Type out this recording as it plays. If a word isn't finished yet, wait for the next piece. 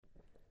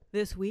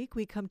This week,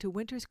 we come to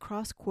winter's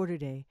cross-quarter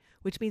day,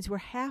 which means we're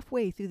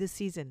halfway through the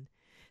season.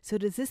 So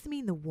does this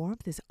mean the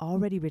warmth is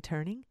already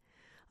returning?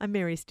 I'm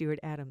Mary Stewart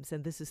Adams,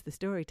 and this is the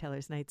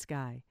Storyteller's Night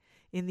Sky.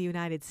 In the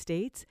United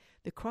States,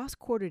 the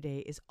cross-quarter day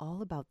is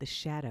all about the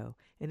shadow,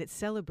 and it's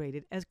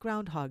celebrated as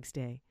Groundhog's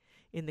Day.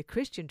 In the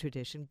Christian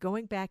tradition,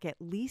 going back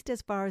at least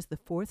as far as the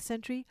 4th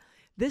century,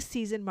 this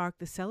season marked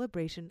the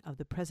celebration of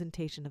the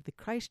presentation of the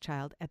Christ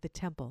child at the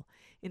temple,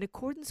 in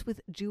accordance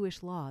with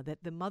Jewish law that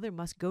the mother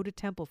must go to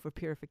temple for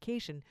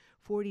purification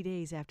 40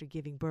 days after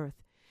giving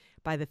birth.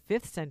 By the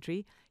 5th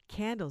century,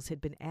 candles had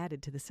been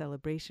added to the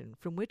celebration,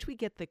 from which we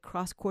get the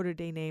cross-quarter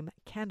day name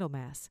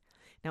Candlemas.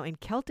 Now, in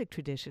Celtic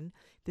tradition,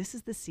 this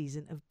is the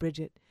season of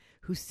Bridget,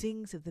 who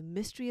sings of the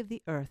mystery of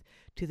the earth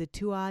to the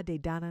Tuatha De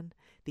Danann,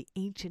 the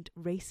ancient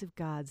race of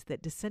gods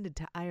that descended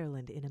to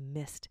Ireland in a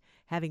mist,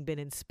 having been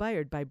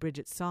inspired by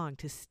Bridget's song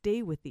to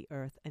stay with the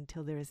earth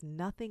until there is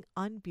nothing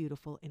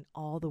unbeautiful in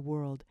all the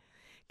world.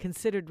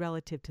 Considered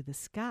relative to the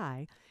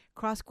sky,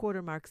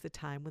 cross-quarter marks the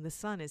time when the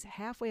sun is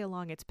halfway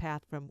along its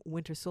path from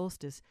winter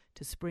solstice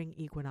to spring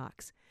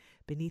equinox.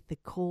 Beneath the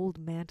cold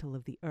mantle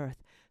of the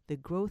earth, the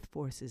growth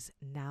forces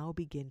now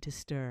begin to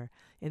stir,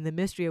 and the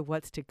mystery of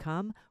what's to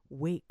come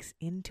wakes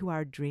into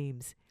our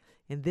dreams.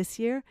 And this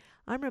year,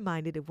 I'm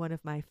reminded of one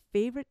of my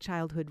favorite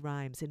childhood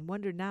rhymes and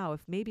wonder now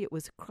if maybe it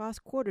was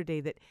cross-quarter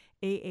day that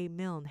A.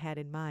 Milne had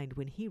in mind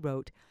when he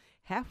wrote,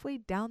 "Halfway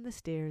down the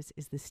stairs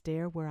is the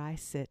stair where I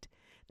sit.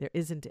 There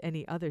isn't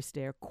any other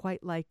stair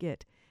quite like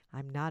it.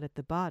 I'm not at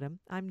the bottom,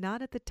 I'm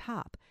not at the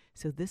top,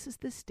 so this is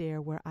the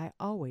stair where I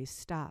always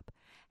stop.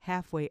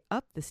 Halfway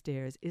up the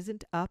stairs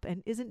isn't up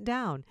and isn't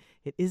down.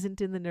 It isn't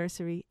in the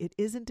nursery, it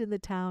isn't in the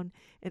town,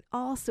 and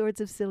all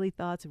sorts of silly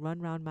thoughts run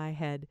round my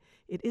head.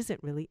 It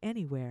isn't really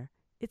anywhere.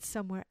 It's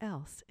somewhere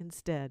else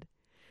instead."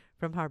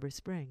 From Harbor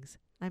Springs,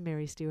 I'm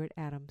Mary Stewart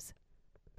Adams.